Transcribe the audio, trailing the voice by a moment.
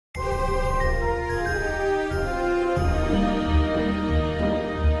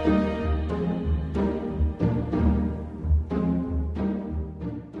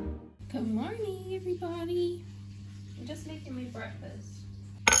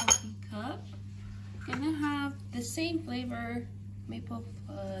the same flavor, maple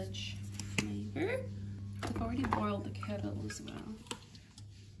fudge flavor. I've already boiled the kettle as well.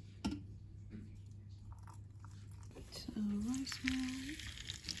 So rice milk.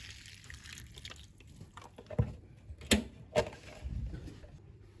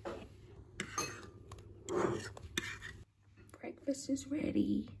 Breakfast is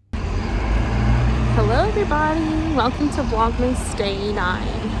ready. Hello everybody, welcome to Vlogmas Day 9.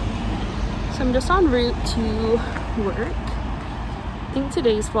 So I'm just en route to work. I think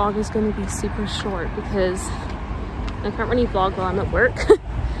today's vlog is going to be super short because I can't really vlog while I'm at work.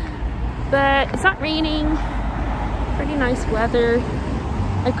 But it's not raining, pretty nice weather.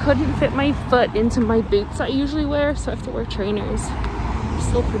 I couldn't fit my foot into my boots I usually wear, so I have to wear trainers. I'm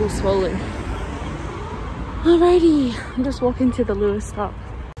still pretty swollen. Alrighty, I'm just walking to the Lewis stop.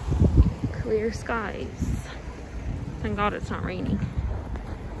 Clear skies. Thank God it's not raining.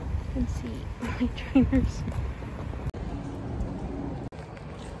 You can see my trainers.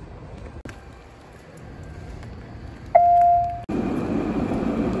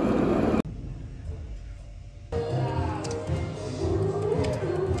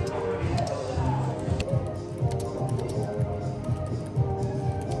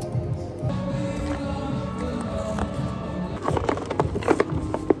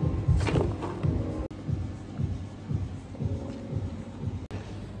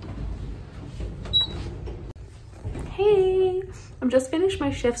 Hey, I'm just finished my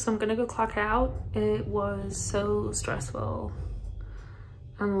shift, so I'm gonna go clock out. It was so stressful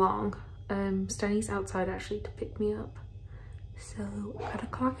and long. Stenny's outside actually to pick me up, so I gotta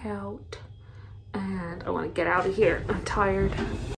clock out and I want to get out of here. I'm tired.